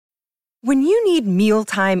When you need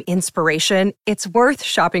mealtime inspiration, it's worth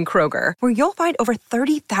shopping Kroger, where you'll find over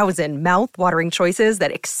 30,000 mouth-watering choices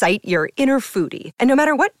that excite your inner foodie. And no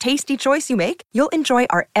matter what tasty choice you make, you'll enjoy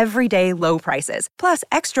our everyday low prices, plus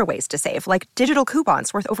extra ways to save, like digital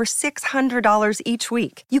coupons worth over $600 each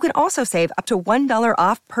week. You can also save up to $1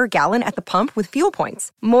 off per gallon at the pump with fuel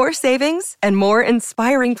points. More savings and more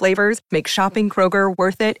inspiring flavors make shopping Kroger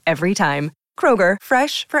worth it every time. Kroger,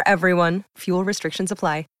 fresh for everyone. Fuel restrictions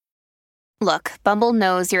apply. Look, Bumble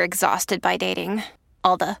knows you're exhausted by dating.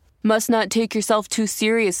 All the, must not take yourself too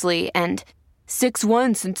seriously, and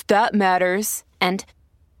 6'1" since that matters, and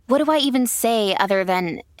what do I even say other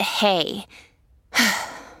than, hey?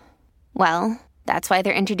 Well, that's why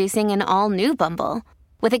they're introducing an all-new Bumble,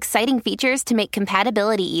 with exciting features to make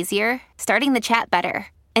compatibility easier, starting the chat better,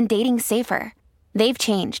 and dating safer. They've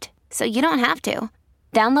changed, so you don't have to.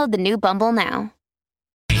 Download the new Bumble now.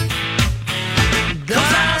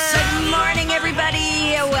 Good morning,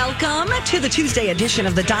 everybody. Welcome to the Tuesday edition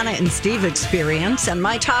of the Donna and Steve Experience on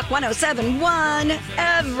My Talk 107.1,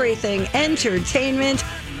 Everything Entertainment.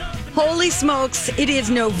 Holy smokes, it is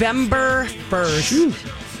November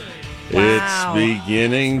 1st. Wow. It's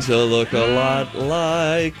beginning to look a lot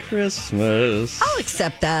like Christmas. I'll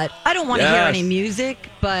accept that. I don't want to hear any music,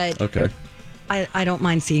 but okay. I don't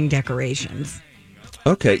mind seeing decorations.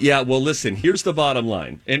 Okay, yeah, well, listen, here's the bottom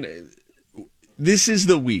line. And this is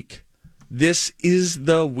the week. This is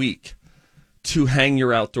the week to hang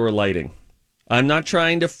your outdoor lighting. I'm not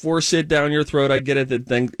trying to force it down your throat. I get it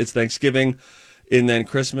that it's Thanksgiving and then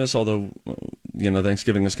Christmas, although,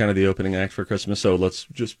 Thanksgiving is kind of the opening act for Christmas, so let's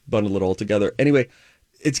just bundle it all together. Anyway,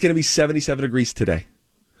 it's going to be 77 degrees today.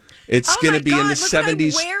 It's going to be in the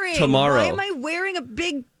 70s tomorrow. Why am I wearing a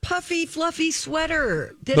big, puffy, fluffy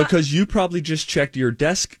sweater? Because you probably just checked your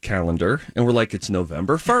desk calendar and were like, it's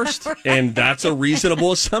November 1st. Right. And that's a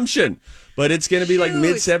reasonable assumption. But it's going to be like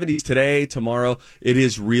mid-70s today, tomorrow. It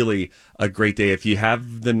is really a great day if you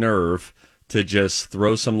have the nerve to just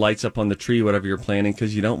throw some lights up on the tree, whatever you're planning,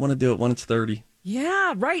 because you don't want to do it when it's 30.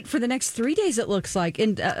 Yeah, right. For the next 3 days, it looks like.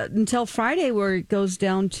 And until Friday, where it goes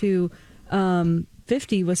down to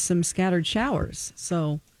 50 with some scattered showers.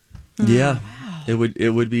 So, yeah, wow. It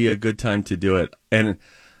would be a good time to do it. And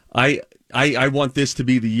I want this to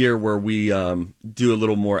be the year where we do a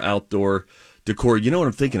little more outdoor decor. You know what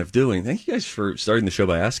I'm thinking of doing? Thank you guys for starting the show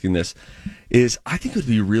by asking this. I think it would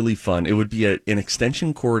be really fun. It would be an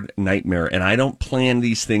extension cord nightmare, and I don't plan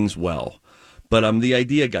these things well, but I'm the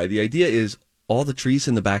idea guy. The idea is all the trees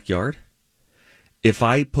in the backyard. If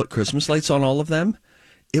I put Christmas lights on all of them,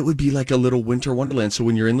 it would be like a little winter wonderland. So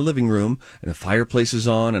when you're in the living room and the fireplace is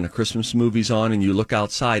on and a Christmas movie's on and you look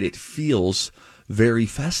outside, it feels very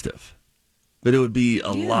festive. But it would be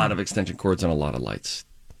a lot of extension cords and a lot of lights.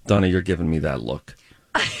 Donna, you're giving me that look.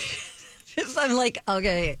 I'm like,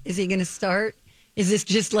 okay, is he going to start? Is this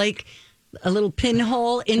just like a little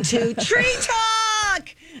pinhole into tree talk?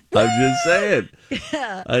 I'm just saying.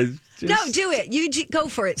 Yeah. No, do it. You go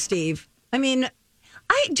for it, Steve. I mean,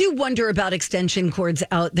 I do wonder about extension cords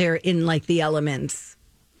out there in like the elements.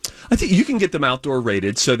 I think you can get them outdoor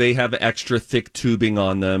rated, so they have extra thick tubing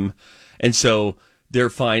on them, and so they're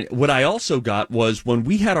fine. What I also got was when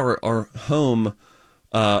we had our home,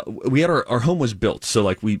 our home was built. So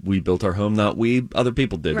like we built our home, not we, other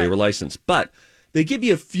people did. Right. They were licensed, but they give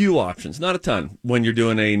you a few options, not a ton, when you're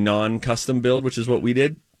doing a non-custom build, which is what we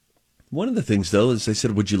did. One of the things though is they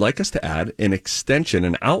said, would you like us to add an extension,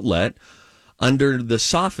 an outlet under the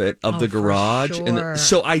soffit of the garage? Sure. And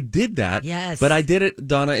so I did that. Yes. But I did it,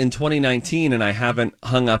 Donna, in 2019, and I haven't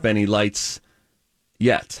hung up any lights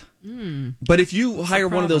yet. But if you hire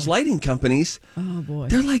one of those lighting companies,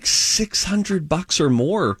 they're like $600 or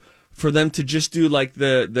more for them to just do like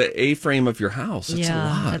the A-frame of your house. It's a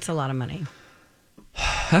lot. That's a lot of money.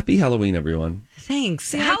 Happy Halloween, everyone.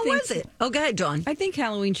 Thanks. Yeah, How was it? Oh, go ahead, Dawn. I think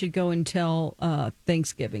Halloween should go until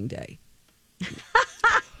Thanksgiving Day.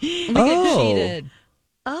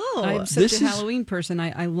 Oh. I'm such a Halloween person.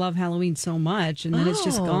 I love Halloween so much, and then it's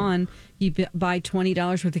just gone. You buy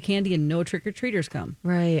 $20 worth of candy and no trick-or-treaters come.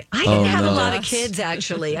 Right. I didn't have a lot of kids,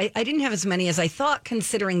 actually. I didn't have as many as I thought,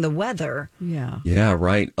 considering the weather. Yeah. Yeah,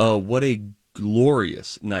 right. Oh, what a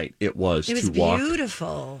glorious night it was to walk. It was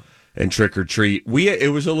beautiful. And trick or treat.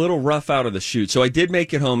 It was a little rough out of the chute. So I did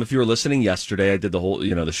make it home. If you were listening yesterday, I did the whole,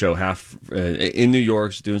 the show half in New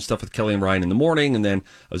York, doing stuff with Kelly and Ryan in the morning. And then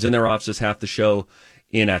I was in their offices half the show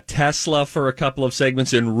in a Tesla for a couple of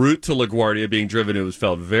segments en route to LaGuardia being driven. It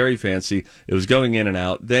felt very fancy. It was going in and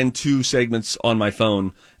out. Then 2 segments on my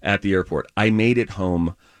phone at the airport. I made it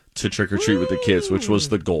home to trick or treat with the kids, which was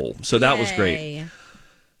the goal. So that was great.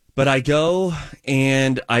 But I go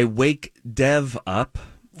and I wake Dev up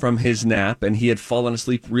from his nap, and he had fallen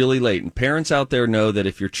asleep really late. And parents out there know that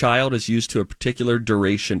if your child is used to a particular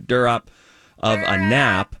duration of a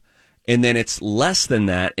nap, and then it's less than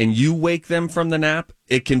that, and you wake them from the nap,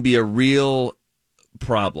 it can be a real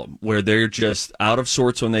problem where they're just out of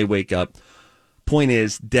sorts when they wake up. Point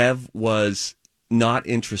is, Dev was not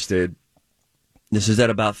interested. This is at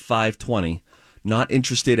about 5:20. Not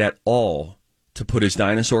interested at all to put his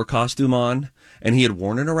dinosaur costume on. And he had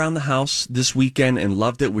worn it around the house this weekend and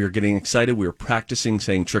loved it. We were getting excited. We were practicing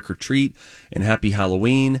saying trick or treat and happy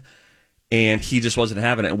Halloween. And he just wasn't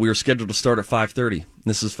having it. And we were scheduled to start at 5:30.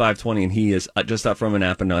 This is 5:20, and he is just up from a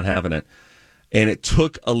nap and not having it. And it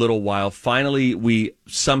took a little while. Finally, we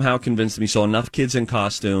somehow convinced him. He saw enough kids in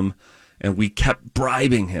costume, and we kept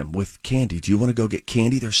bribing him with candy. Do you want to go get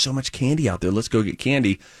candy? There's so much candy out there. Let's go get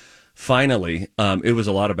candy. Finally, it was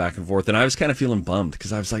a lot of back and forth, and I was kind of feeling bummed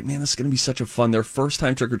because I was like, man, this is going to be such a fun. Their first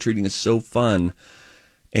time trick-or-treating is so fun.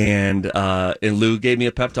 And Lou gave me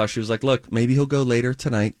a pep talk. She was like, look, maybe he'll go later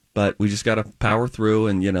tonight, but we just got to power through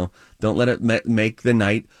and, don't let it make the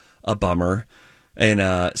night a bummer.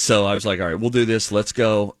 And so I was like, all right, we'll do this. Let's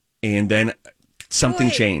go. And then something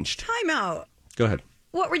changed. Time out. Go ahead.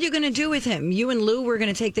 What were you going to do with him? You and Lou were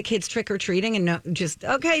going to take the kids trick-or-treating and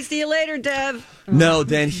okay, see you later, Dev. No,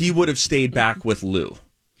 then he would have stayed back with Lou.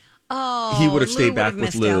 Oh, he would have stayed back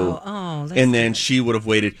with Lou. Oh, and then she would have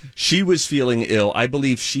waited. She was feeling ill. I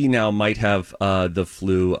believe she now might have the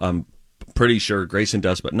flu. I'm pretty sure Grayson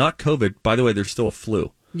does, but not COVID. By the way, there's still a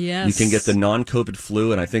flu. Yes. You can get the non-COVID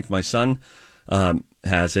flu, and I think my son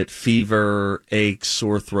has it. Fever, aches,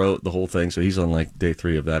 sore throat, the whole thing. So he's on like day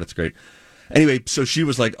 3 of that. It's great. Anyway, so she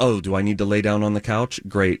was like, oh, do I need to lay down on the couch?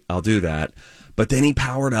 Great, I'll do that. But then he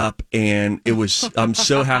powered up, and I'm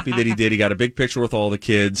so happy that he did. He got a big picture with all the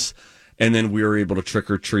kids, and then we were able to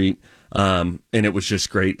trick or treat. And it was just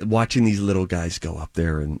great watching these little guys go up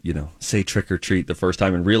there and, say trick or treat the first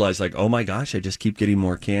time and realize like, oh my gosh, I just keep getting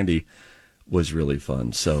more candy was really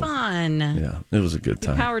fun. So fun. Yeah, it was a good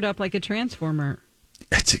time. Powered up like a transformer.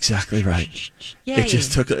 That's exactly right. Yay. It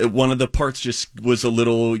just took one of the parts just was a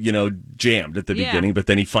little, jammed at the beginning, but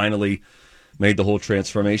then he finally made the whole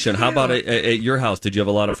transformation. How about at your house? Did you have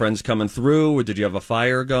a lot of friends coming through, or did you have a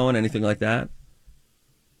fire going, anything like that?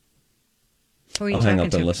 I'll hang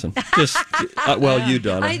up and listen. Just you,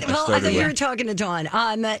 Donna. I thought you were talking to Dawn.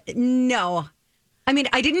 No. I mean,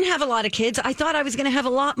 I didn't have a lot of kids. I thought I was going to have a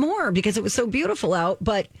lot more because it was so beautiful out,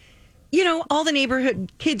 but all the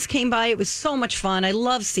neighborhood kids came by. It was so much fun. I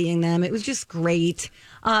love seeing them. It was just great.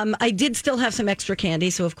 I did still have some extra candy,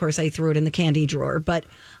 so of course I threw it in the candy drawer. But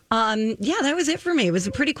that was it for me. It was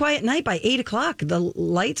a pretty quiet night. By 8:00, the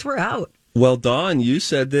lights were out. Well, Dawn, you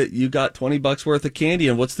said that you got $20 worth of candy,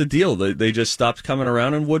 and what's the deal? They just stopped coming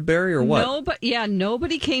around in Woodbury, or what? No, but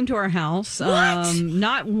nobody came to our house. What?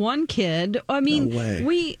 Not one kid. I mean, No way.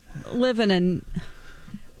 We live in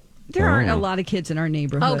There aren't a lot of kids in our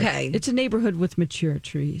neighborhood. Okay. It's a neighborhood with mature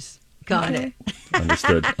trees. Got it.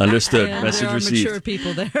 Understood. And Message there are received. mature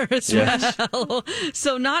people there as well.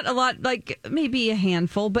 So not a lot, like maybe a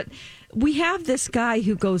handful, but we have this guy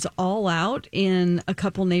who goes all out in a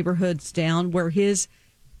couple neighborhoods down where his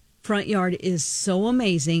front yard is so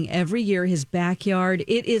amazing. Every year, his backyard,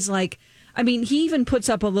 it is like, he even puts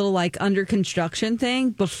up a little like under construction thing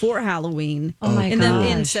before Halloween. Oh my And then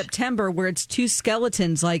in gosh. September, where it's 2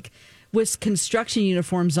 skeletons like with construction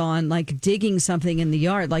uniforms on, like digging something in the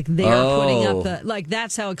yard, like they are putting up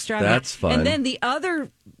that's how extravagant. That's fun. And then the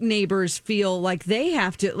other neighbors feel like they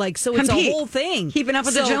have to, so it's Compete. a whole thing. Keeping up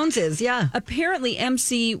with the Joneses, yeah. Apparently,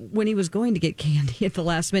 MC, when he was going to get candy at the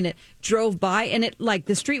last minute, drove by and it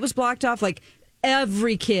the street was blocked off.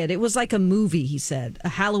 Every kid, it was like a movie, he said, a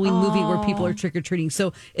Halloween movie where people are trick-or-treating.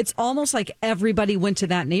 So it's almost like everybody went to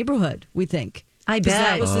that neighborhood, we think. I 'Cause bet.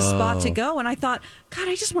 that was the spot to go. And I thought, God,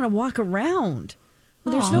 I just want to walk around.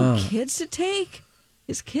 Well, there's no kids to take.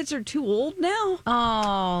 His kids are too old now.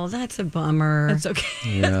 Oh, that's a bummer. That's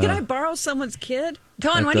okay. Yeah. Can I borrow someone's kid?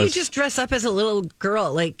 Dawn, why don't you just dress up as a little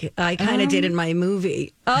girl like I kind of did in my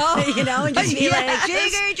movie? Oh, and just be like,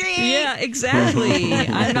 trick or treat. Yeah, exactly.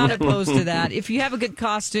 I'm not opposed to that. If you have a good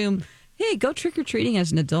costume, hey, go trick-or-treating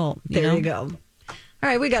as an adult. There you go. All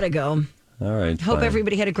right, we got to go. All right. Hope fine.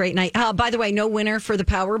 everybody had a great night. By the way, no winner for the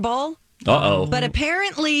Powerball. Uh-oh. But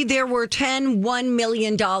apparently there were 10 $1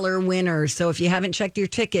 million winners. So if you haven't checked your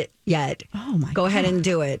ticket yet, go ahead and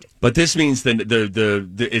do it. But this means that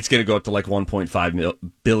the it's going to go up to like $1.5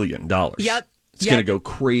 billion. Yep. It's going to go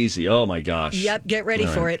crazy. Oh, my gosh. Yep, get ready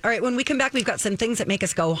All for right. it. All right, when we come back, we've got some things that make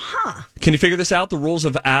us go, huh? Can you figure this out? The rules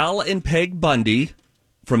of Al and Peg Bundy.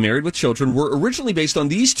 from Married with Children were originally based on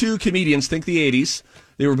these two comedians, think the 80s.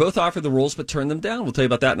 They were both offered the roles but turned them down. We'll tell you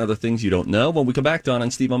about that and other things you don't know when we come back. Donna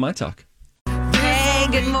and Steve on My Talk. Hey,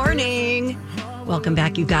 good morning. Welcome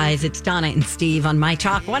back, you guys. It's Donna and Steve on My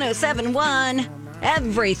Talk 107.1.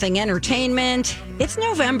 Everything Entertainment. It's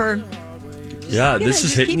November. Yeah, this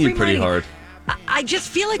is hitting you pretty hard. I just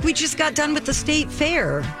feel like we just got done with the state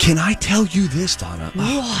fair. Can I tell you this, Donna?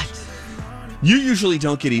 What? You usually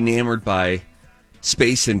don't get enamored by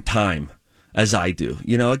space and time as I do.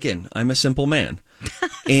 You know, again, I'm a simple man.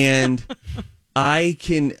 And I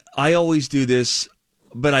always do this,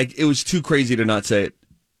 but it was too crazy to not say it.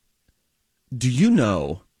 Do you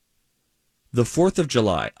know the 4th of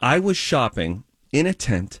July, I was shopping in a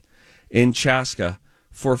tent in Chaska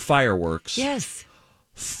for fireworks. Yes.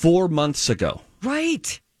 4 months ago.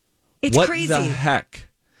 Right. It's what crazy. What the heck?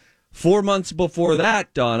 4 months before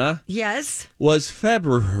that, Donna. Yes. Was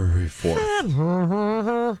February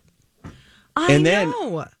 4th. I then,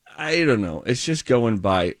 know. I don't know. It's just going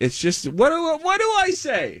by. It's just, what do I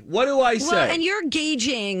say? What do I say? Well, and you're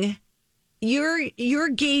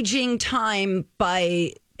gauging time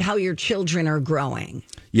by how your children are growing.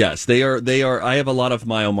 Yes, they are. I have a lot of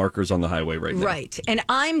mile markers on the highway right now. Right. And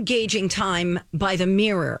I'm gauging time by the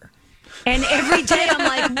mirror. And every day I'm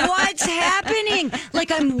like, what's happening?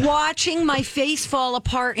 Like I'm watching my face fall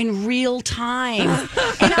apart in real time.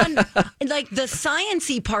 And I'm like, the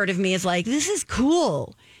science-y part of me is like, this is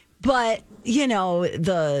cool. But, you know,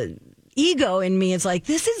 the ego in me is like,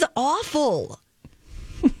 this is awful.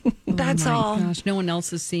 That's all. Gosh, no one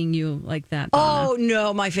else is seeing you like that, Donna. Oh,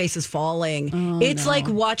 no, my face is falling. It's like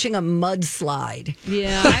watching a mudslide.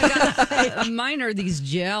 Yeah, I've got, mine are these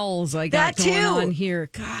gels I got That going too. on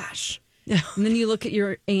here. Gosh. And then you look at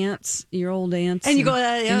your aunts, your old aunts. And you go,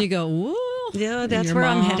 and you go, woo. Yeah, And that's your where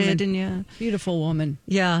I'm mom headed. And yeah. Beautiful woman.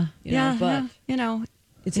 Yeah. You know, but you know,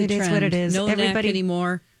 It's it a is trend. what it is. No neck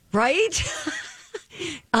anymore. Right?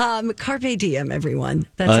 Carpe diem, everyone.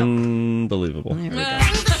 That's Unbelievable. There we go.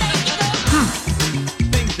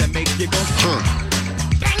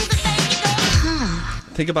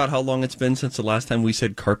 Think about how long it's been since the last time we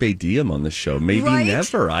said carpe diem on this show. Maybe Right?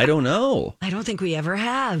 never. I don't know. I don't think we ever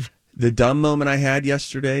have. The dumb moment I had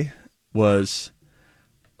yesterday was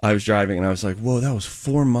I was driving and I was like, whoa, that was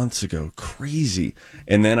 4 months ago. Crazy.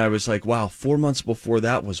 And then I was like, wow, 4 months before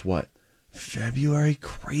that was what? February?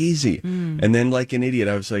 Crazy. And then like an idiot,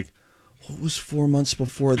 I was like, what was 4 months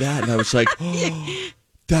before that? And I was like, oh,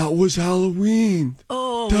 that was Halloween.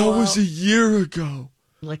 Oh, that was a year ago.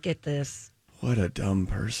 Look at this. What a dumb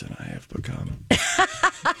person I have become.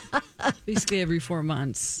 Basically, every 4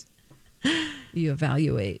 months, you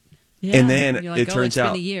evaluate. Yeah. And then You're like, it turns it's been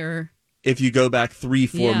out a year. if you go back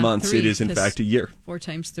 3-4 months, 3, it is in 'cause fact a year. 4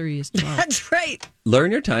 times 3 is 12. That's right.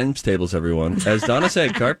 Learn your times tables, everyone. As Donna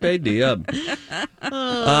said, carpe diem.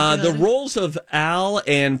 The roles of Al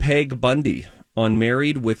and Peg Bundy on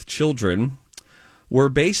Married with Children were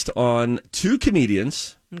based on two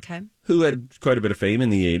comedians Okay. who had quite a bit of fame in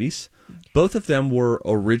the 80s. Both of them were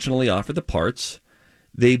originally offered the parts.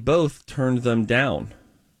 They both turned them down.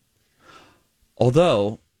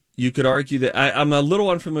 Although you could argue that I'm a little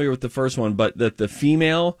unfamiliar with the first one, but that the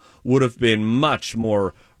female would have been much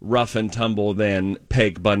more rough and tumble than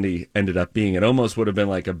Peg Bundy ended up being. It almost would have been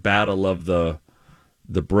like a battle of the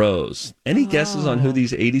bros. Any guesses on who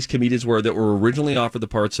these 80s comedians were that were originally offered the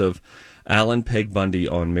parts of Alan Peg Bundy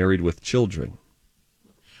on Married with Children?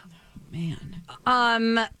 Man.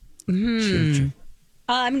 Children.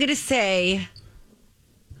 I'm going to say,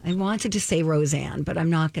 I wanted to say Roseanne, but I'm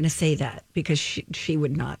not going to say that because she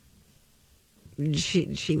would not,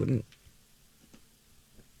 she wouldn't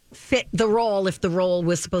fit the role if the role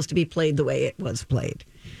was supposed to be played the way it was played.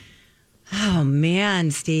 Oh,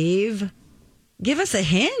 man, Steve. Give us a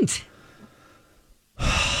hint.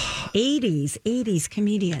 80s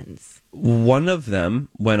comedians. One of them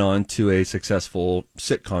went on to a successful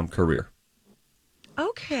sitcom career.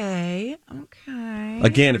 Okay.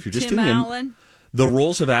 Again, if you're just Tim tuning in, Allen. the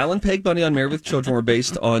roles of Alan Peg Bundy on Married with Children were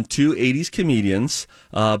based on two 80s comedians.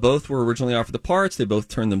 Both were originally offered the parts. They both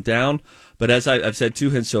turned them down. But as I've said, 2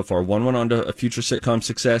 hints so far. One went on to a future sitcom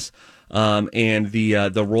success. And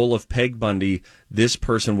the role of Peg Bundy, this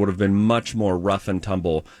person would have been much more rough and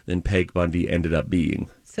tumble than Peg Bundy ended up being.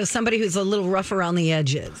 So somebody who's a little rough around the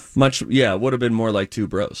edges. Would have been more like two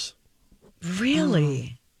bros.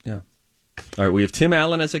 Really? Yeah. All right, we have Tim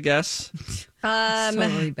Allen as a guess.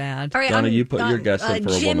 Totally bad. All right, Donna, you put your guess in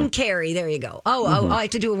for a Jim woman. Carrey. There you go. I have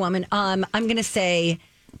to do a woman. I'm going to say,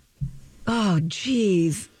 oh,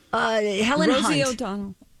 geez. Helen Rosie Hunt.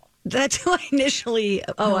 O'Donnell. That's who I initially.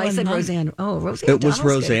 Oh, I said Roseanne. Oh, Roseanne. It was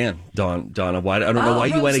Donald's Roseanne, Donna. Why? I don't know why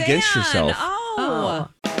you went against yourself. Oh.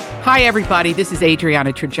 Hi, everybody. This is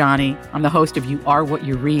Adriana Trajani. I'm the host of You Are What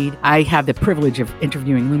You Read. I have the privilege of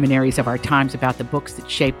interviewing luminaries of our times about the books that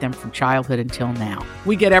shaped them from childhood until now.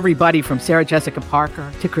 We get everybody from Sarah Jessica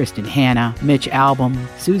Parker to Kristen Hanna, Mitch Albom,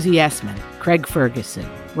 Susie Essman, Craig Ferguson,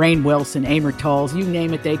 Rainn Wilson, Amor Tolls, you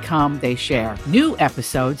name it, they come, they share. New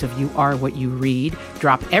episodes of You Are What You Read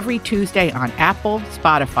drop every Tuesday on Apple,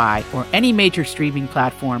 Spotify, or any major streaming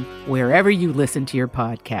platform wherever you listen to your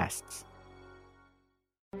podcasts.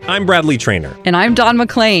 I'm Bradley Trainer. And I'm Don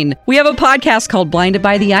McClain. We have a podcast called Blinded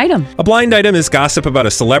by the Item. A blind item is gossip about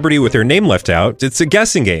a celebrity with their name left out. It's a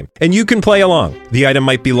guessing game, and you can play along. The item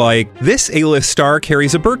might be like, this A-list star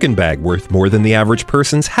carries a Birkin bag worth more than the average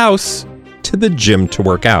person's house to the gym to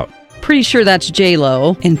work out. Pretty sure that's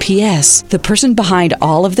J-Lo. And P.S. the person behind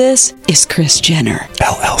all of this is Kris Jenner,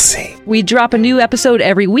 LLC. We drop a new episode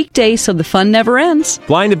every weekday so the fun never ends.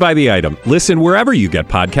 Blinded by the Item. Listen wherever you get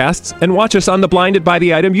podcasts and watch us on the Blinded by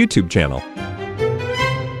the Item YouTube channel.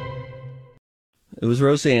 It was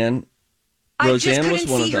Roseanne. I just Roseanne was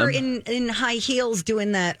couldn't one see of her them. in high heels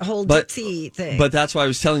doing that whole Dixie thing. But that's why I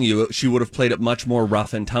was telling you she would have played it much more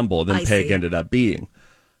rough and tumble than Peg see. ended up being.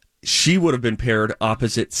 She would have been paired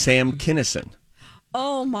opposite Sam Kinison.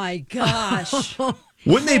 Oh my gosh.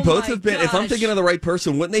 Wouldn't they both my have been, if I'm gosh. thinking of the right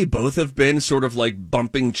person, wouldn't they both have been sort of like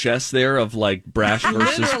bumping chests there of like brash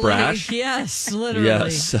versus Literally, brash? Yes, literally.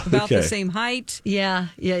 Yes, About the okay. same height. yeah.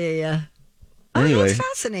 Oh, Anyway. that's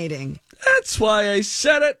fascinating. That's why I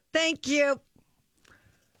said it. Thank you.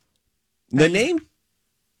 The name?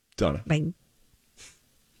 Donna. Bang.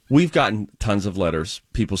 We've gotten tons of letters,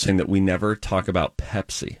 people saying that we never talk about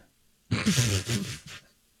Pepsi.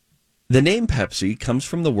 The name Pepsi comes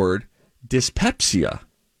from the word dyspepsia,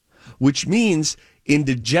 which means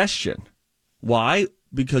indigestion. Why?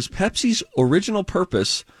 Because Pepsi's original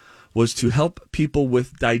purpose was to help people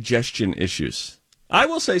with digestion issues. I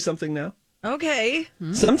will say something now. Okay.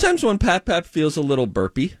 Sometimes when Pap feels a little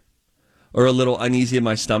burpy or a little uneasy in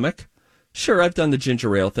my stomach, sure, I've done the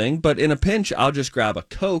ginger ale thing, but in a pinch, I'll just grab a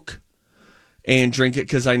Coke and drink it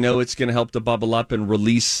because I know it's going to help to bubble up and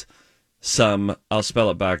release some, I'll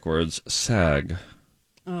spell it backwards, sag.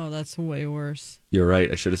 Oh, that's way worse. You're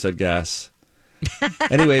right. I should have said gas.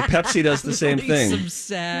 Anyway, Pepsi does the same thing. Some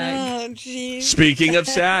sag. Oh, geez. Speaking of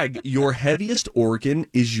sag, your heaviest organ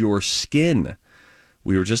is your skin.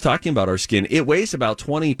 We were just talking about our skin. It weighs about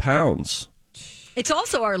 20 pounds. It's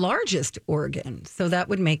also our largest organ, so that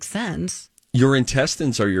would make sense. Your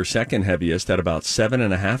intestines are your second heaviest at about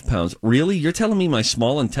 7.5 pounds. Really? You're telling me my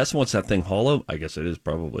small intestine, what's that thing, hollow? I guess it is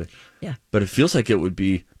probably. Yeah. But it feels like it would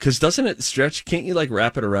be, because doesn't it stretch? Can't you like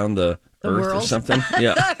wrap it around the earth or world? something?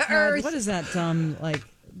 Yeah. God, what is that like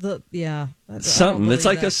yeah. I don't Something. It's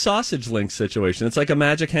believe like a sausage link situation. It's like a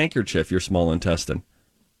magic handkerchief, your small intestine.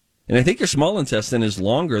 And I think your small intestine is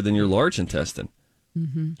longer than your large intestine.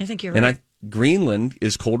 I think you're right. And Greenland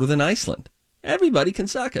is colder than Iceland. Everybody can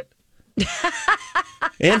suck it.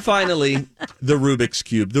 And finally, the Rubik's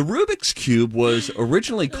Cube. The Rubik's Cube was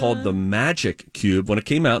originally called the Magic Cube when it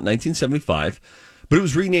came out in 1975, but it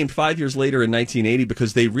was renamed 5 years later in 1980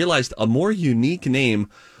 because they realized a more unique name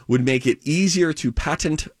would make it easier to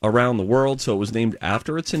patent around the world, so it was named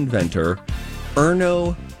after its inventor,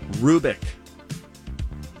 Erno Rubik.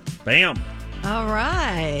 Bam! All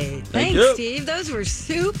right. Thank Thanks, you. Steve. Those were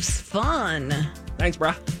soups fun. Thanks,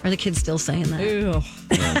 brah. Are the kids still saying that? Ew.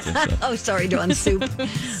 Oh, sorry, Dawn. Soup.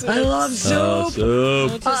 I love soup.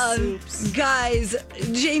 Soup. Guys,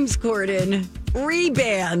 James Corden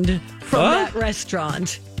rebanned from that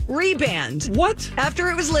restaurant. Rebanned. What?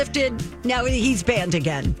 After it was lifted, now he's banned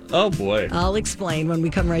again. Oh, boy. I'll explain when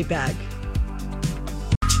we come right back.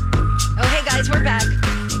 Oh, hey, guys, we're back.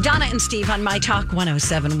 Donna and Steve on My Talk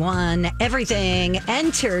 107.1. Everything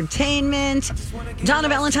Entertainment. Donna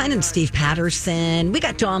Valentine and Steve Patterson. We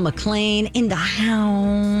got Dawn McClain in the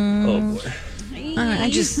house. Oh, boy. I'm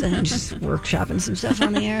just workshopping some stuff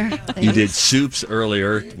on the air. You did soups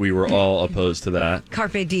earlier. We were all opposed to that.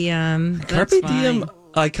 Carpe diem. Carpe diem,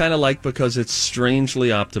 I kind of like because it's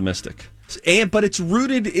strangely optimistic. But it's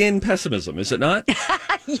rooted in pessimism, is it not?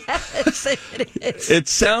 Yes, it is. It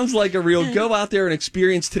sounds like a real go out there and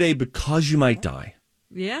experience today because you might die.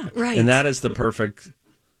 Yeah. Right. And that is the perfect,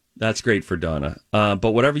 that's great for Donna.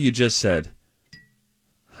 But whatever you just said,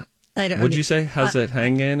 what'd you say? How's it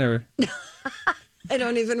hanging or? I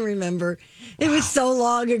don't even remember. It was so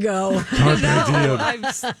long ago.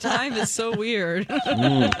 Time is so weird.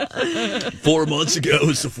 4 months ago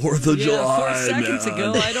was the 4th of July. 4 seconds man.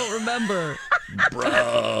 ago, I don't remember.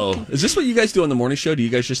 Bro. Is this what you guys do on the morning show? Do you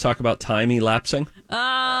guys just talk about time elapsing?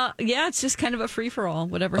 Yeah, it's just kind of a free-for-all,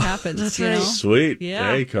 whatever happens. That's you right. know? Sweet.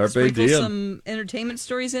 Yeah. Hey, carpe Sprinkle diem. some entertainment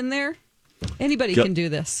stories in there. Anybody can do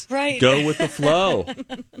this. Right. Go with the flow.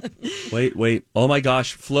 Wait. Oh my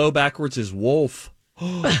gosh. Flow backwards is wolf.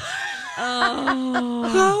 Okay, all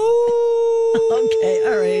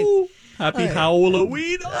right. Happy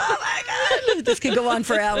Halloween. Oh my God. This could go on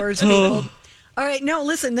for hours, people. All right, no,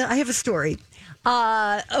 listen, I have a story.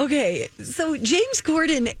 Okay, so James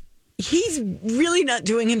Corden, he's really not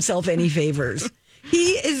doing himself any favors.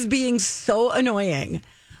 He is being so annoying.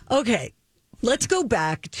 Okay, let's go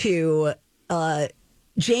back to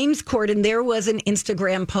James Corden. There was an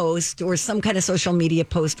Instagram post or some kind of social media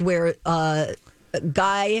post where a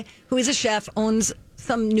guy who is a chef, owns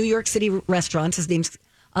some New York City restaurants. His name's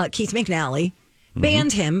Keith McNally,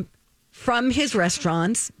 banned him from his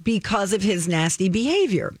restaurants because of his nasty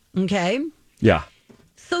behavior. Okay. Yeah.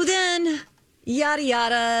 So then, yada,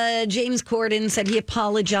 yada, James Corden said he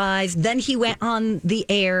apologized. Then he went on the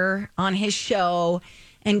air on his show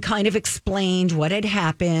and kind of explained what had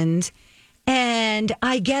happened. And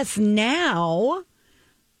I guess now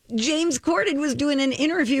James Corden was doing an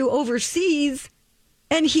interview overseas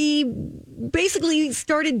and he basically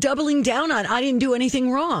started doubling down on, I didn't do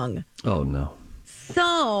anything wrong. Oh, no.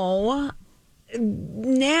 So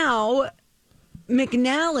now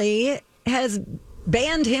McNally has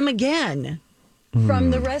banned him again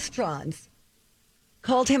from the restaurants,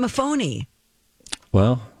 called him a phony.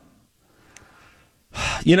 Well,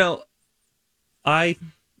 you know, let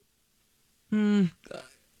me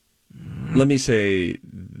say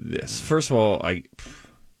this. First of all,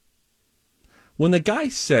 when the guy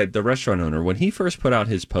said, the restaurant owner, when he first put out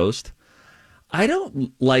his post, I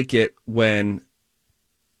don't like it when,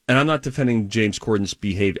 and I'm not defending James Corden's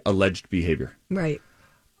alleged behavior. Right.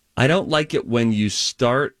 I don't like it when you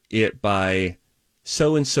start it by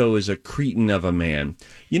so-and-so is a cretin of a man.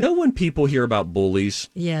 You know when people hear about bullies?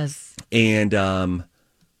 Yes. And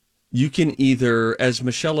you can either, as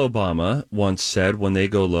Michelle Obama once said, when they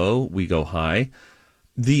go low, we go high.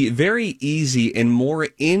 The very easy and more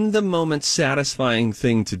in-the-moment satisfying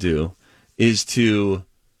thing to do is to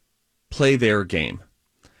play their game.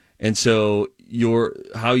 And so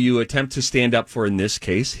how you attempt to stand up for, in this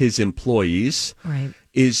case, his employees, right,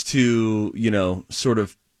 is to, sort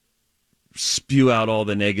of spew out all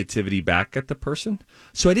the negativity back at the person.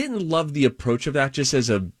 So I didn't love the approach of that just as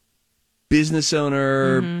a business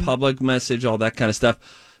owner, public message, all that kind of stuff.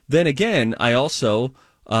 Then again, I also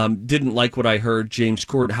didn't like what I heard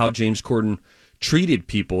how James Corden treated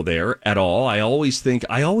people there at all. I always think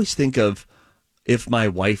of, if my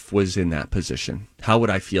wife was in that position, how would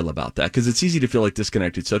I feel about that? Because it's easy to feel like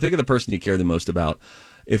disconnected. So think of the person you care the most about.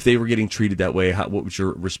 If they were getting treated that way, what would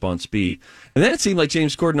your response be? And then it seemed like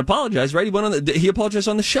James Corden apologized, right? He apologized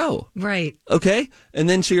on the show. Right. Okay. And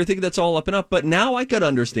then so you're thinking that's all up and up. But now I could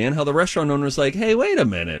understand how the restaurant owner was like, hey, wait a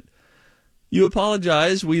minute. You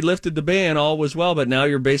apologized. We lifted the ban. All was well. But now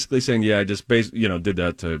you're basically saying, yeah, I just did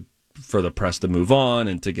that for the press to move on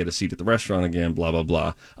and to get a seat at the restaurant again, blah, blah,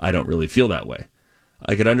 blah. I don't really feel that way.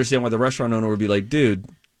 I could understand why the restaurant owner would be like, dude,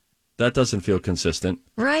 that doesn't feel consistent.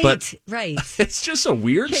 Right, but right. It's just a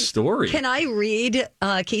weird story. Can I read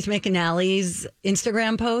Keith McNally's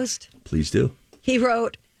Instagram post? Please do. He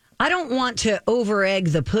wrote, I don't want to over-egg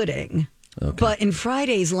the pudding, but in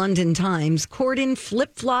Friday's London Times, Corden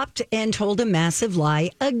flip-flopped and told a massive lie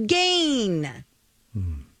again.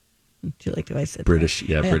 Do you like the way I said British, that?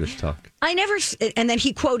 yeah, British talk. And then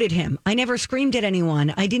he quoted him, I never screamed at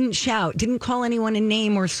anyone. I didn't shout, didn't call anyone a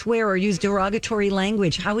name or swear or use derogatory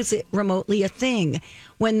language. How is it remotely a thing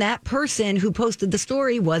when that person who posted the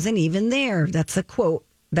story wasn't even there? That's a quote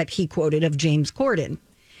that he quoted of James Corden.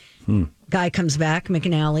 Guy comes back,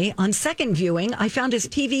 McNally. On second viewing, I found his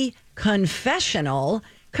TV confessional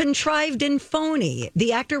contrived and phony.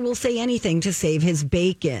 The actor will say anything to save his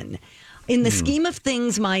bacon. In the scheme of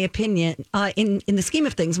things, my opinion, in the scheme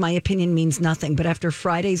of things, my opinion means nothing. But after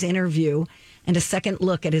Friday's interview and a second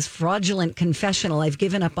look at his fraudulent confessional, I've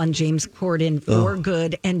given up on James Corden for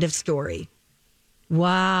good. End of story.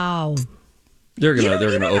 Wow. They're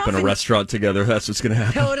gonna open a restaurant together. That's what's gonna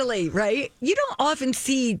happen. Totally, right? You don't often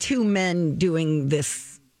see two men doing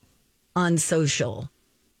this on social.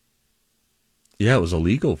 Yeah, it was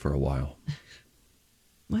illegal for a while.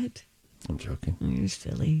 What? I'm joking. You're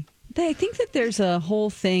silly. I think that there's a whole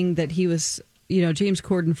thing that he was, James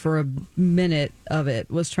Corden for a minute of it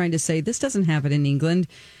was trying to say, this doesn't happen in England.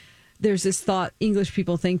 There's this thought, English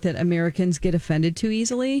people think that Americans get offended too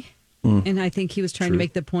easily. And I think he was trying to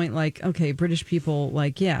make the point like, okay, British people,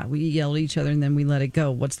 like, yeah, we yell at each other and then we let it go.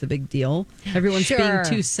 What's the big deal? Everyone's being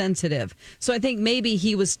too sensitive. So I think maybe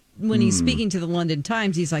he was, when he's speaking to the London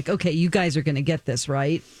Times, he's like, okay, you guys are going to get this,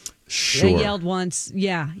 right? Sure. They yelled once.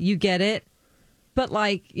 Yeah, you get it. But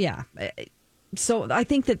like, yeah. So I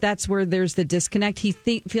think that's where there's the disconnect. He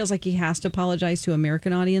feels like he has to apologize to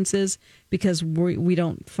American audiences because we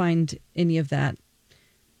don't find any of that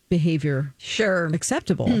behavior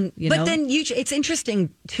acceptable. But then it's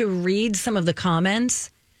interesting to read some of the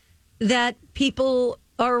comments that people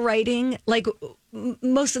are writing. Like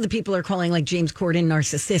most of the people are calling like James Corden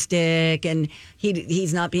narcissistic and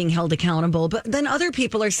he's not being held accountable. But then other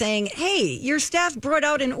people are saying, hey, your staff brought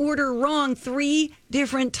out an order wrong 3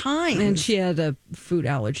 different times. And she had a food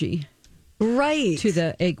allergy. Right. To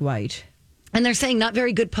the egg white. And they're saying not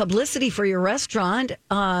very good publicity for your restaurant,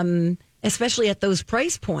 especially at those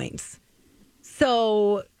price points.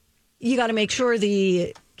 So you got to make sure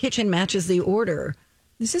the kitchen matches the order.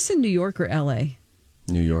 Is this in New York or L.A.?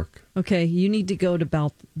 New York. Okay, you need to go to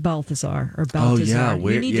Balthazar or Balthazar. Oh,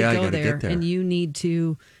 yeah. You need to go there, and you need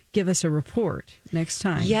to give us a report next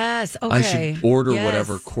time. Yes, okay. I should order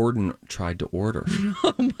whatever Corden tried to order.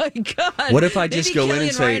 Oh, my God. What if I just go in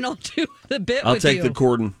and say, Ryan will do the bit I'll with take you. the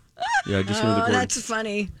Corden. Yeah, just go with the Corden. That's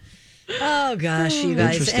funny. Oh, gosh, you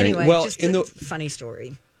guys. Interesting. Anyway, well, just a funny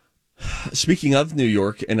story. Speaking of New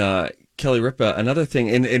York and Kelly Ripa, another thing,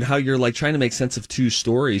 and how you're like trying to make sense of 2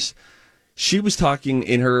 stories. She was talking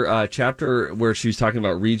in her chapter where she was talking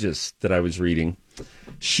about Regis that I was reading.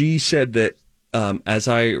 She said that, as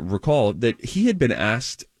I recall, that he had been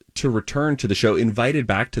asked to return to the show, invited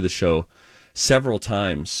back to the show several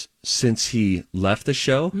times since he left the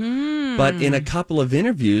show. But in a couple of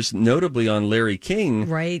interviews, notably on Larry King,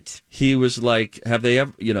 right, he was like, have they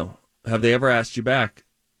ever asked you back?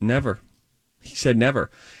 Never. He said never.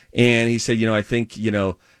 And he said, I think,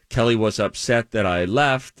 Kelly was upset that I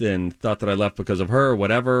left and thought that I left because of her or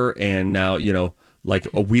whatever. And now, like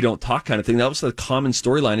a we don't talk kind of thing. That was the common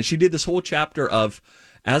storyline. And she did this whole chapter of,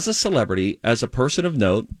 as a celebrity, as a person of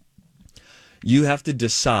note, you have to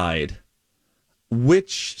decide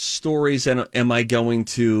which stories am I going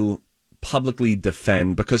to publicly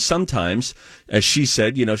defend? Because sometimes, as she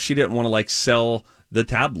said, she didn't want to like sell the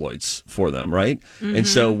tabloids for them, right? Mm-hmm. And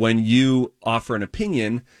so when you offer an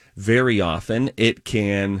opinion, very often it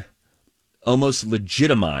can almost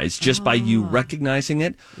legitimize just by you recognizing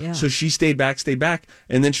it. Yeah. So she stayed back.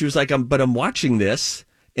 And then she was like, but I'm watching this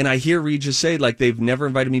and I hear Regis say like they've never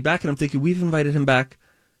invited me back. And I'm thinking we've invited him back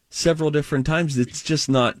several different times. It's just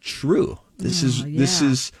not true. This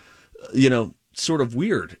is, sort of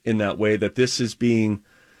weird in that way that this is being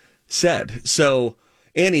said. So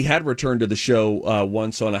Annie had returned to the show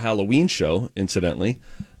once on a Halloween show, incidentally,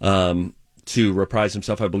 to reprise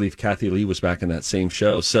himself. I believe Kathy Lee was back in that same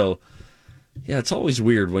show. So, yeah, it's always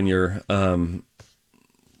weird when you're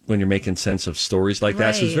making sense of stories like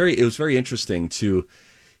that. So it was very interesting to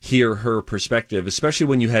hear her perspective, especially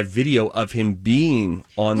when you had video of him being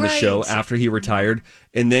on the show after he retired,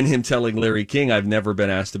 and then him telling Larry King, "I've never been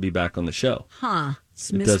asked to be back on the show." Huh? It's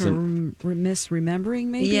misremembering,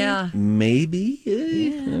 maybe. Yeah, maybe.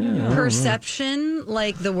 Perception,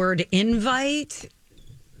 like the word invite,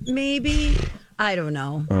 maybe. I don't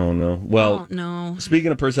know. Oh no. Well,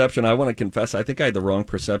 speaking of perception, I want to confess, I think I had the wrong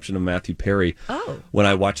perception of Matthew Perry. When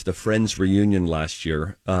I watched the Friends reunion last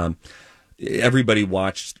year. We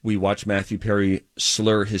watched Matthew Perry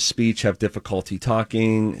slur his speech, have difficulty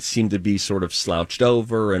talking, seem to be sort of slouched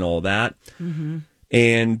over and all that. Mm-hmm.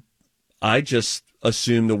 And I just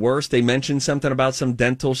assumed the worst. They mentioned something about some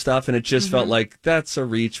dental stuff, and it just felt like that's a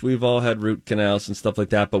reach. We've all had root canals and stuff like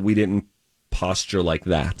that, but we didn't posture like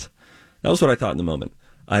that. That was what I thought in the moment.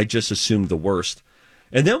 I just assumed the worst.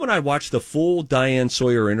 And then when I watched the full Diane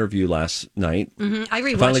Sawyer interview last night, I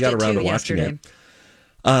rewatched finally got it around too to watching yesterday.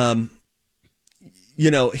 it.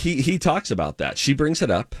 He talks about that. She brings it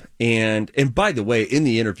up. And by the way, in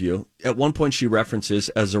the interview, at one point she references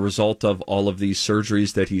as a result of all of these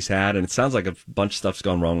surgeries that he's had, and it sounds like a bunch of stuff's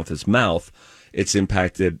gone wrong with his mouth. It's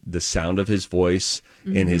impacted the sound of his voice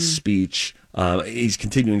and his speech. He's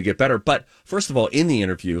continuing to get better. But first of all, in the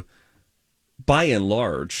interview, by and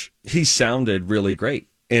large, he sounded really great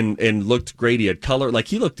and looked great. He had color. Like,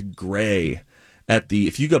 he looked gray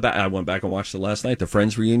if you go back, I went back and watched it last night, the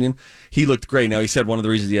Friends reunion. He looked great. Now, he said one of the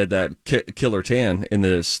reasons he had that killer tan in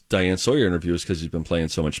this Diane Sawyer interview is because he's been playing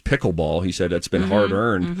so much pickleball. He said it's been hard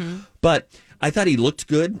earned. But I thought he looked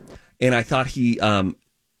good, and I thought he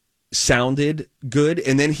sounded good.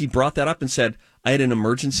 And then he brought that up and said, I had an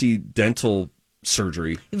emergency dental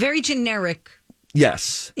surgery. Very generic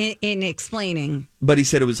Yes. In explaining. But he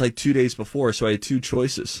said it was like 2 days before, so I had two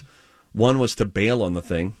choices. One was to bail on the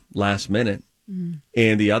thing last minute,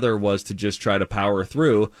 and the other was to just try to power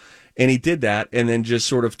through. And he did that, and then just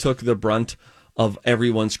sort of took the brunt of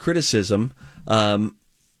everyone's criticism. And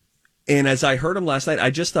as I heard him last night, I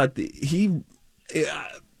just thought it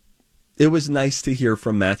was nice to hear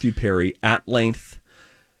from Matthew Perry at length.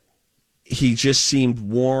 He just seemed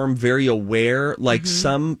warm, very aware, like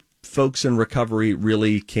some folks in recovery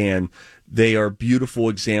really can. They are beautiful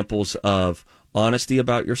examples of honesty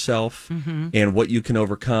about yourself and what you can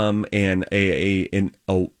overcome, and an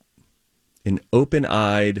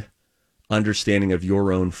open-eyed understanding of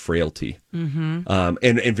your own frailty.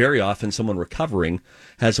 And very often someone recovering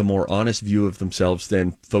has a more honest view of themselves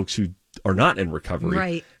than folks who are not in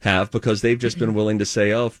recovery have, because they've just been willing to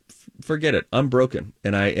say, oh, forget it, I'm broken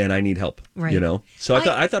and I need help. Right. So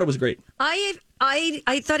I thought it was great.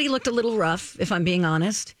 I thought he looked a little rough, if I'm being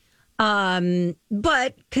honest.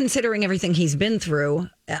 But considering everything he's been through,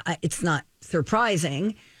 it's not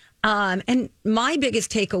surprising. And my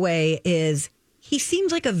biggest takeaway is he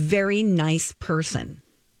seems like a very nice person.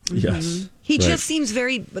 Yes. He just seems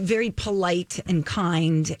very, very polite and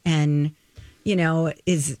kind, and,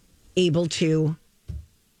 is able to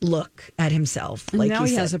look at himself. And like now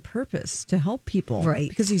he said. has a purpose to help people. Right.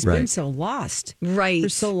 Because he's been so lost. Right. For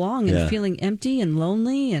so long and feeling empty and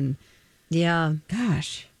lonely and... Yeah.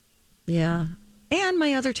 Gosh. Yeah. And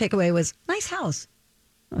my other takeaway was nice house.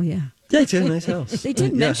 Oh, yeah. Yeah, it's a nice house. They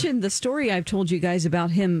did mention the story I've told you guys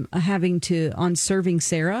about him having on Serving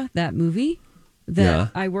Sarah, that movie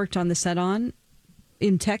that I worked on the set on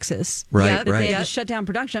in Texas. Right, They had to shut down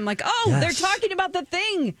production. I'm like, they're talking about the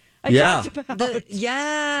thing I talked about.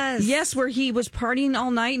 Yes, where he was partying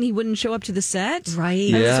all night and he wouldn't show up to the set.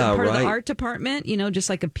 Right. I was a part of the art department, just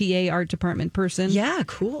like a PA art department person. Yeah,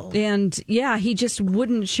 cool. And he just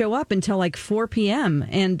wouldn't show up until like 4 p.m.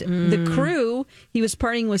 And the crew, he was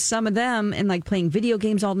partying with some of them and like playing video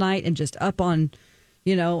games all night and just up on,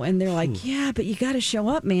 and they're like, yeah, but you got to show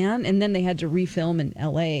up, man. And then they had to refilm in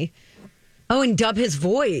L.A. Oh, and dub his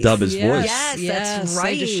voice. Voice. Yes, that's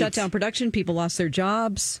right. They just shut down production. People lost their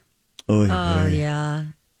jobs. Oh, yeah.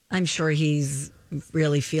 I'm sure he's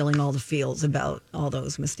really feeling all the feels about all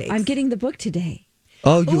those mistakes. I'm getting the book today.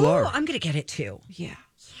 Oh, you are? I'm going to get it too. Yeah.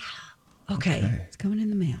 Okay. It's coming in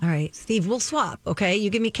the mail. All right, Steve, we'll swap, okay? You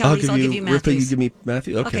give me Kelly's, I'll give you Matthew's. Ripa, you give me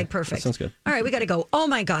Matthew? Okay, perfect. That sounds good. All right, we got to go. Oh,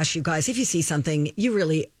 my gosh, you guys, if you see something, you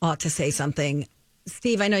really ought to say something.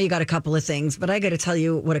 Steve, I know you got a couple of things, but I got to tell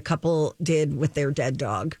you what a couple did with their dead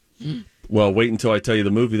dog. Well, wait until I tell you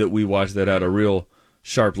the movie that we watched that had a real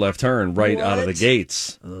sharp left turn out of the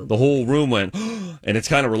gates. The whole room went, and it's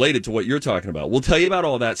kind of related to what you're talking about. We'll tell you about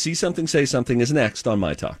all that. See Something, Say Something is next on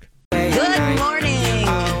My Talk. Good morning.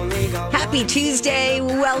 Happy Tuesday.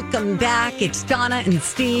 Welcome back. It's Donna and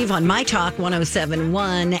Steve on My Talk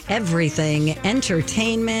 107.1. Everything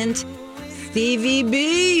Entertainment. Stevie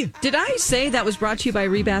B. Did I say that was brought to you by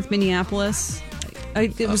Rebath Minneapolis?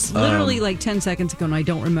 It was literally like 10 seconds ago, and I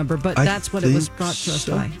don't remember, but that's what it was brought to us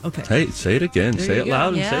by. Okay. Hey, say it again. Say it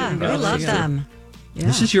loud and say it we proud. love them. Yeah.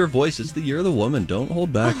 This is your voice. It's the year of the woman. Don't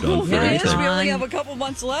hold back. Don't for anything. We only have a couple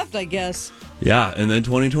months left, I guess. Yeah, and then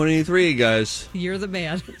 2023, guys. You're the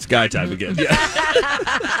man. It's guy time again. Yeah.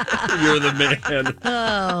 You're the man.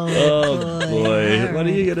 Oh boy. Right. What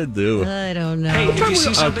are you going to do? I don't know. Hey, if you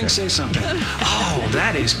see something, say something. Oh,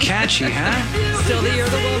 that is catchy, huh? Still the year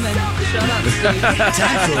of the woman. Shut up, Steve.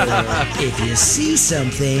 Time for If You See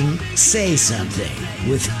Something, Say Something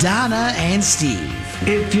with Donna and Steve.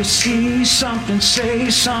 If you see something, say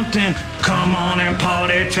something. Come on and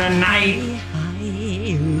party tonight.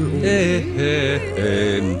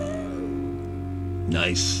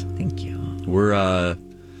 Nice. Thank you. We're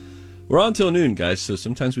on till noon, guys, so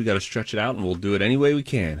sometimes we got to stretch it out, and we'll do it any way we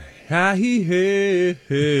can.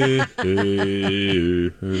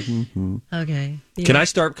 Okay. Can I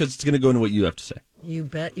start? Because it's going to go into what you have to say. You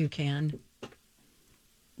bet you can.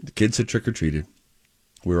 The kids had trick-or-treated.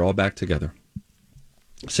 We were all back together.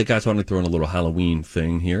 So guys wanted to throw in a little Halloween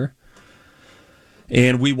thing here.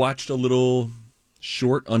 And we watched a little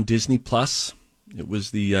short on Disney Plus. It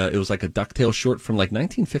was it was like a DuckTales short from like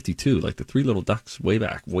 1952, like the Three Little Ducks way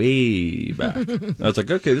back. I was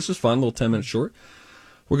like, okay, this is fun, little 10-minute short.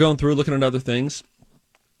 We're going through, looking at other things.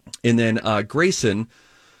 And then Grayson,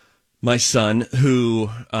 my son,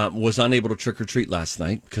 who was unable to trick-or-treat last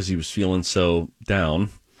night because he was feeling so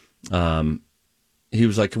down, he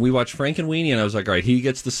was like, can we watch Frankenweenie? And I was like, all right, he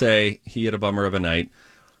gets to say he had a bummer of a night.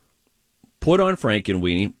 Put on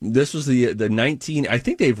Frankenweenie. This was the I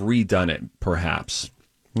think they've redone it, perhaps.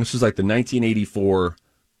 This was like the 1984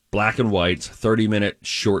 black and white, 30-minute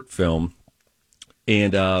short film.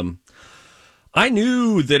 And I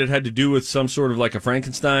knew that it had to do with some sort of like a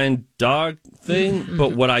Frankenstein dog thing,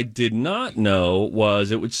 but what I did not know was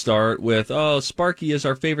it would start with, Sparky is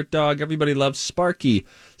our favorite dog. Everybody loves Sparky.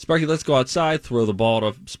 Sparky, let's go outside, throw the ball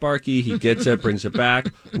to Sparky. He gets it, brings it back,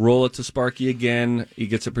 roll it to Sparky again. He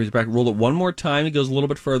gets it, brings it back, roll it one more time. He goes a little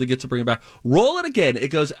bit further, gets it, bring it back. Roll it again.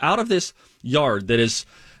 It goes out of this yard that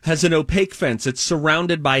has an opaque fence. It's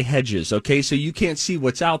surrounded by hedges, okay? So you can't see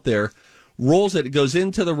what's out there. Rolls it goes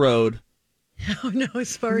into the road. Oh, no,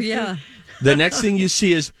 Sparky. Yeah. The next thing you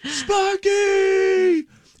see is Sparky!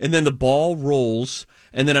 And then the ball rolls.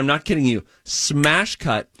 And then, I'm not kidding you, smash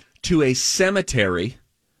cut to a cemetery.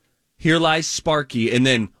 Here lies Sparky. And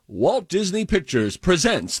then Walt Disney Pictures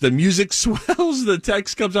presents. The music swells. The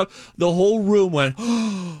text comes up. The whole room went,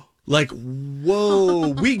 like, whoa,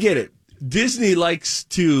 we get it. Disney likes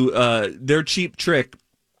to, their cheap trick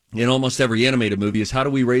in almost every animated movie is how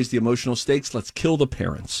do we raise the emotional stakes? Let's kill the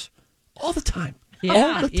parents. All the time. Yeah,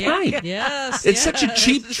 all the time. Yeah, yes. It's such a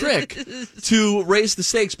cheap trick to raise the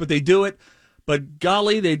stakes, but they do it. But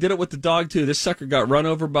golly, they did it with the dog, too. This sucker got run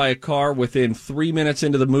over by a car within 3 minutes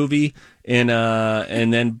into the movie. And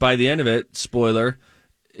then by the end of it, spoiler,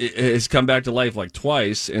 it has come back to life like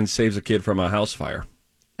twice and saves a kid from a house fire.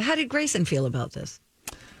 How did Grayson feel about this?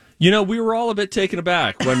 You know, we were all a bit taken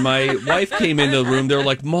aback. When my wife came into the room, they were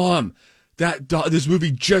like, Mom, that dog, this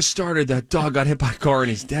movie just started. That dog got hit by a car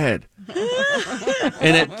and he's dead.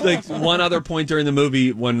 And at like one other point during the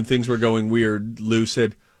movie, when things were going weird, Lou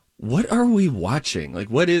said, "What are we watching? Like,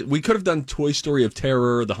 what is? We could have done Toy Story of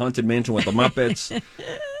Terror, The Haunted Mansion with the Muppets.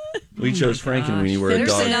 We chose Frankenweenie. Where a There's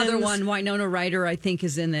dog. another one. Winona Ryder, I think,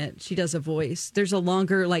 is in it. She does a voice. There's a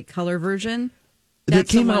longer, like, color version That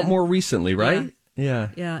came out more recently, right? Yeah.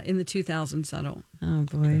 Yeah, in the 2000s. I don't. Oh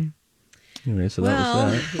boy. Anyway, so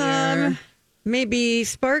that was that. Maybe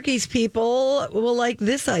Sparky's people will like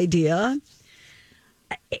this idea.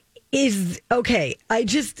 I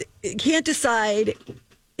just can't decide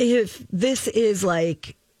if this is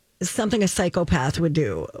like something a psychopath would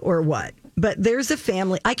do or what. But there's a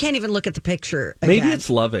family. I can't even look at the picture again. Maybe it's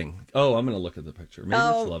loving. Oh, I'm going to look at the picture. Maybe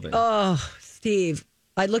it's loving. Oh, Steve.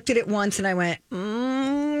 I looked at it once and I went,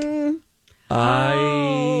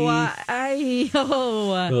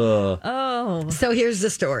 So here's the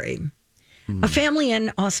story. A family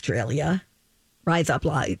in Australia, Rise Up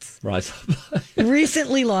Lights,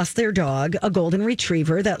 recently lost their dog, a golden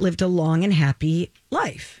retriever that lived a long and happy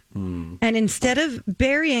life. And instead of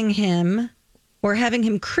burying him or having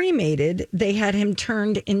him cremated, they had him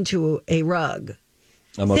turned into a rug.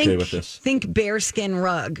 I'm okay with this. Think bearskin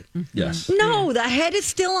rug. Yes. No, the head is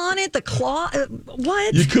still on it. The claw.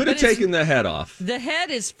 What? You could have taken the head off. The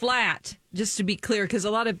head is flat, just to be clear, because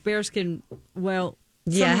a lot of bearskin, have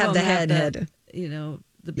the head. You know,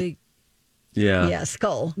 the big. Yeah,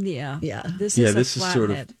 skull. Yeah. This is a flat sort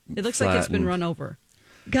of head. It looks like it's been run over.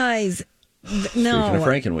 Guys, no. Speaking of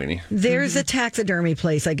Frankenweenie. There's a taxidermy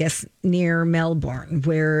place, I guess, near Melbourne,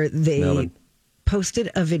 where they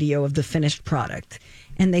posted a video of the finished product.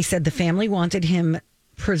 And they said the family wanted him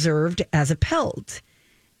preserved as a pelt.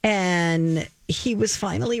 And he was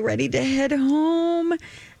finally ready to head home.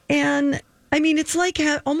 And I mean, it's like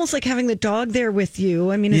almost like having the dog there with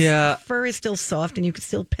you. I mean, his fur is still soft and you can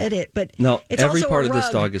still pet it. But no, it's every also part a of this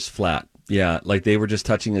rug. dog is flat. Yeah, like they were just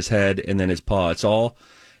touching his head and then his paw.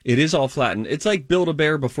 It is all flattened. It's like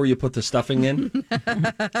Build-A-Bear before you put the stuffing in.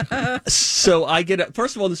 So I get it.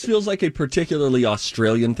 First of all, this feels like a particularly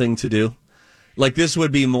Australian thing to do. Like this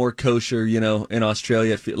would be more kosher, you know, in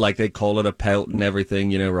Australia. Like they call it a pelt and everything,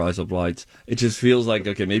 you know, Rise Up Lights. It just feels like,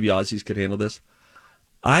 okay, maybe Aussies could handle this.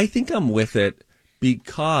 I think I'm with it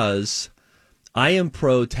because I am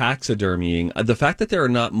pro taxidermying. The fact that there are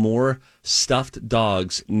not more stuffed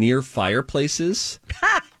dogs near fireplaces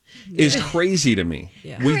is crazy to me.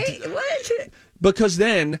 Yeah. What? Because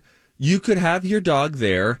then you could have your dog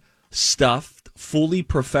there, stuffed, fully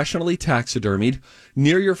professionally taxidermied,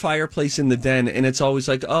 near your fireplace in the den, and it's always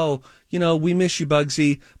like, oh, you know, we miss you,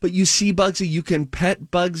 Bugsy. But you see Bugsy, you can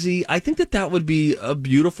pet Bugsy. I think that would be a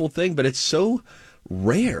beautiful thing, but it's so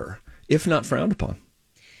rare, if not frowned upon.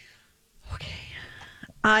 Okay.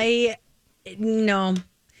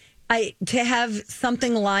 To have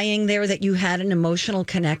something lying there that you had an emotional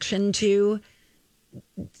connection to,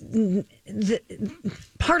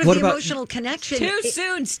 part of the emotional connection. Too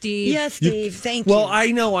soon, Steve. Yes, Steve. Thank you. Well,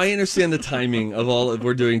 I know. I understand the timing of all.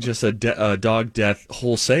 We're doing just a dog death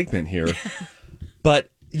whole segment here. But,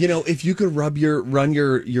 you know, if you could run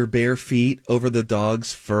your bare feet over the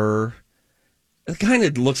dog's fur It kind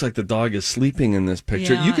of looks like the dog is sleeping in this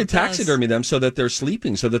picture. Yeah, you could it does. taxidermy them so that they're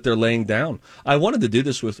sleeping, so that they're laying down. I wanted to do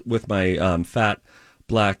this with my fat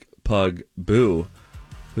black pug, Boo,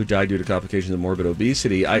 who died due to complications of morbid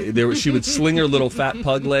obesity. She would sling her little fat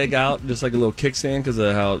pug leg out, just like a little kickstand, because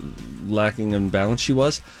of how lacking in balance she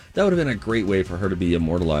was. That would have been a great way for her to be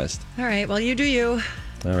immortalized. All right, well, you do you.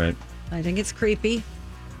 All right. I think it's creepy.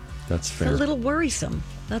 That's fair. It's a little worrisome.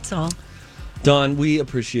 That's all. Dawn, we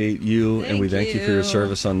appreciate you, and we thank you for your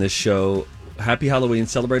service on this show. Happy Halloween.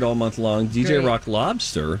 Celebrate all month long. DJ Great. Rock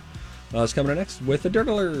Lobster is coming up next with a Dirt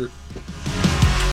Alert.